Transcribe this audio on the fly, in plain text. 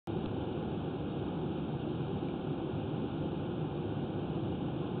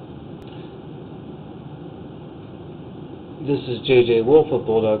This is JJ Wolf of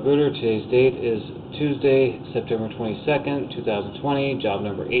Bulldog Rooter. Today's date is Tuesday, September 22nd, 2020. Job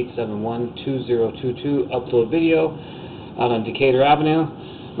number 8712022. Upload video out on Decatur Avenue.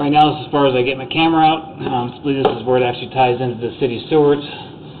 Right now, this is as far as I get my camera out. I believe this is where it actually ties into the city sewers.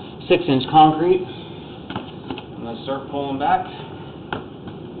 6-inch concrete. I'm going to start pulling back.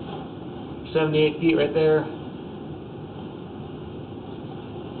 78 feet right there.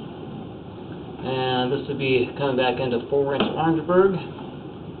 And this would be coming back into 4-inch Orangeburg.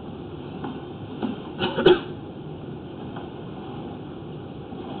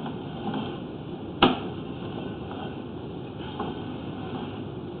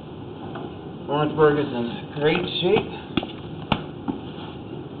 Orangeburg is in great shape.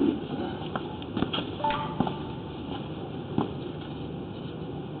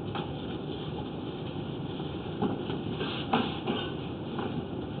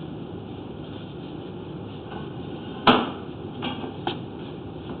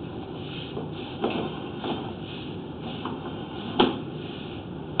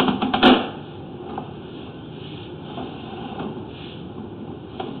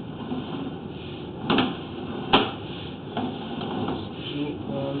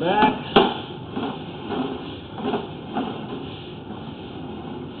 Back.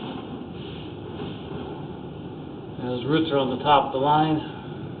 Those roots are on the top of the line.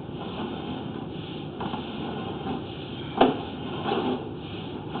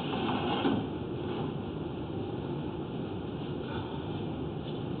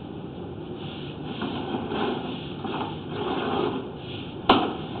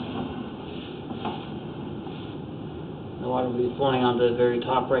 The water will be flowing onto the very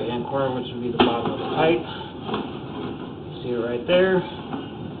top right-hand corner, which would be the bottom of the pipe. See it right there.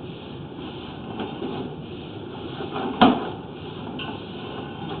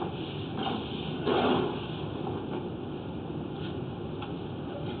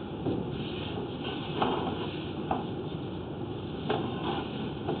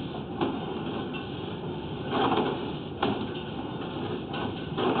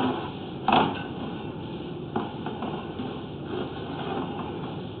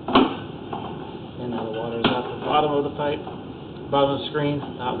 Now the water is at the bottom of the pipe, bottom of the screen.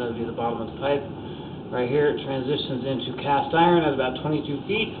 That would be the bottom of the pipe. Right here it transitions into cast iron at about 22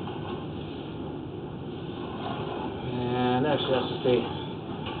 feet. And actually that's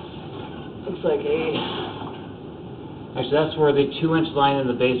just looks like actually that's where the 2-inch line in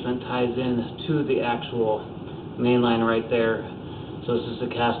the basement ties in to the actual main line right there. So this is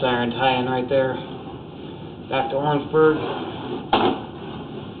the cast iron tie-in right there. Back to Orangeburg.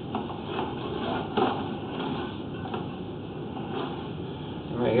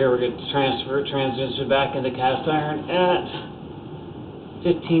 Right here we're going to transition back into cast iron at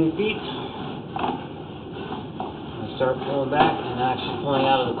 15 feet. And start pulling back and actually pulling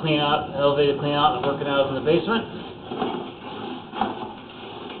out of the cleanout, elevated cleanout, and working out in the basement.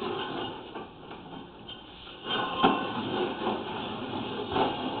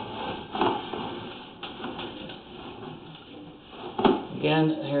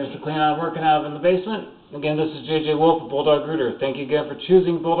 Again, here's the cleanout working out in the basement. Again, this is JJ Wolf of Bulldog Rooter. Thank you again for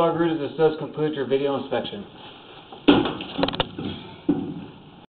choosing Bulldog Rooter. This does conclude your video inspection.